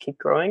going to just keep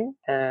growing,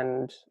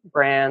 and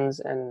brands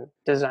and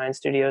design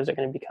studios are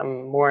going to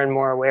become more and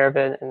more aware of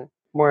it and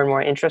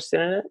more interested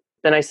in it.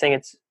 The nice thing,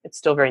 it's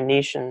still very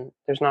niche, and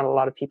there's not a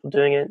lot of people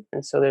doing it,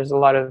 and so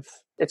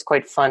it's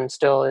quite fun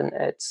still, and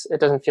it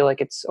doesn't feel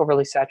like it's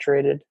overly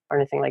saturated or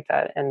anything like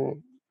that.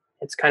 And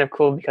it's kind of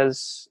cool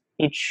because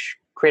each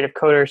creative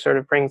coder sort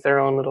of brings their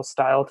own little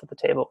style to the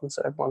table, and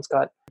so everyone's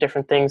got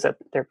different things that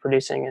they're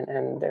producing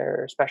and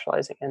they're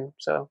specializing in.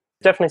 So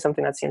definitely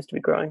something that seems to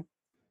be growing.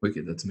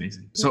 Wicked, that's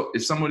amazing. So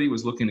if somebody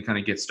was looking to kind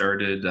of get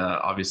started,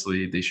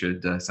 obviously they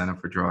should sign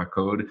up for Draw a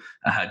Code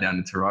down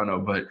in Toronto.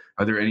 But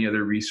are there any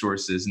other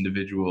resources,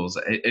 individuals,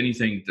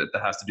 anything that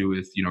has to do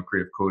with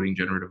creative coding,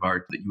 generative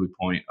art, that you would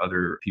point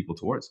other people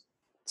towards?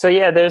 So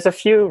yeah, there's a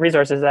few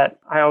resources that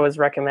I always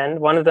recommend.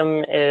 One of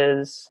them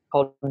is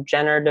called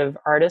Generative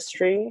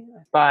Artistry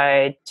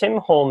by Tim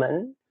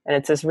Holman. And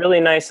it's this really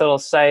nice little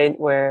site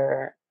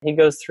where he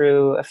goes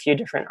through a few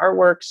different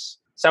artworks.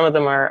 Some of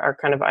them are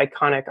kind of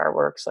iconic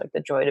artworks, like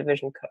the Joy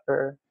Division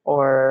cover,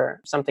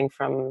 or something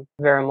from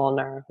Vera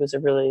Molnar, who's a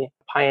really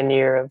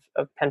pioneer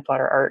of pen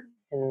plotter art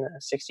in the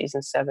 60s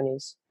and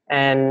 70s.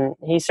 And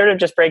he sort of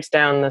just breaks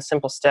down the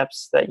simple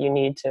steps that you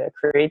need to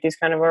create these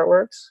kind of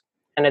artworks.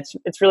 And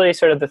it's really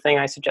sort of the thing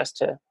I suggest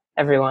to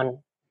everyone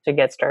to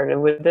get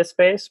started with this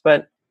space.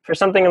 But for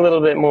something a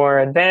little bit more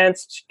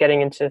advanced, getting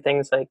into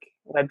things like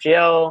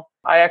WebGL,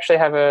 I actually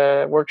have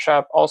a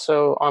workshop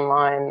also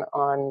online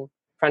on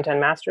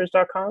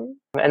frontendmasters.com.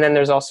 And then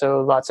there's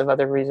also lots of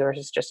other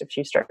resources. Just if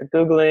you start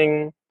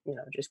Googling,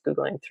 just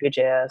Googling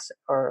 3JS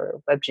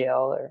or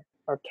WebGL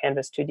or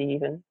Canvas 2D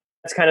even.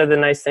 That's kind of the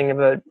nice thing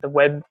about the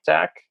web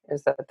stack,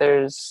 is that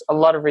there's a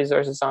lot of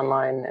resources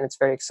online and it's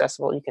very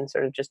accessible. You can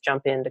sort of just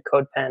jump into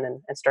CodePen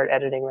and start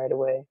editing right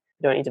away.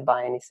 You don't need to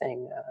buy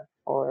anything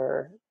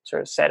or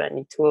sort of set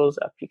any tools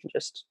up. You can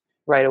just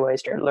right away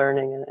start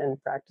learning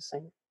and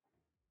practicing.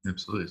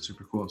 Absolutely. It's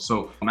super cool.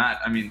 So Matt,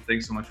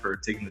 thanks so much for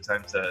taking the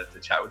time to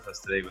chat with us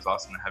today. It was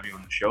awesome to have you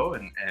on the show.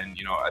 And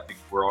I think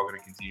we're all going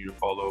to continue to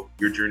follow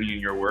your journey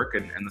and your work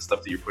and the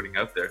stuff that you're putting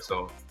out there.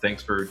 So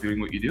thanks for doing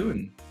what you do,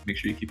 and make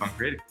sure you keep on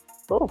creating.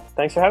 Cool.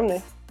 Thanks for having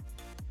me.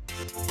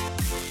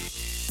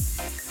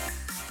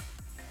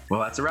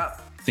 Well, that's a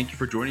wrap. Thank you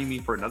for joining me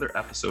for another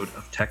episode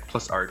of Tech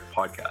Plus Art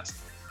podcast.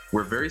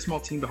 We're a very small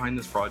team behind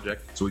this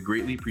project, so we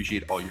greatly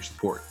appreciate all your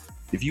support.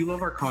 If you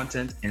love our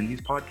content and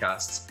these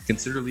podcasts,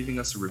 consider leaving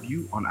us a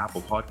review on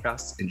Apple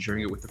Podcasts and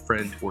sharing it with a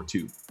friend or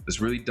two. This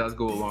really does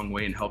go a long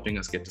way in helping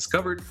us get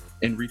discovered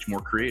and reach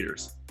more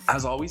creators.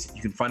 As always,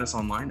 you can find us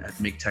online at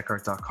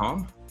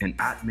maketechart.com and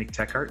at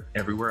maketechart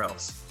everywhere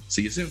else.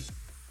 See you soon.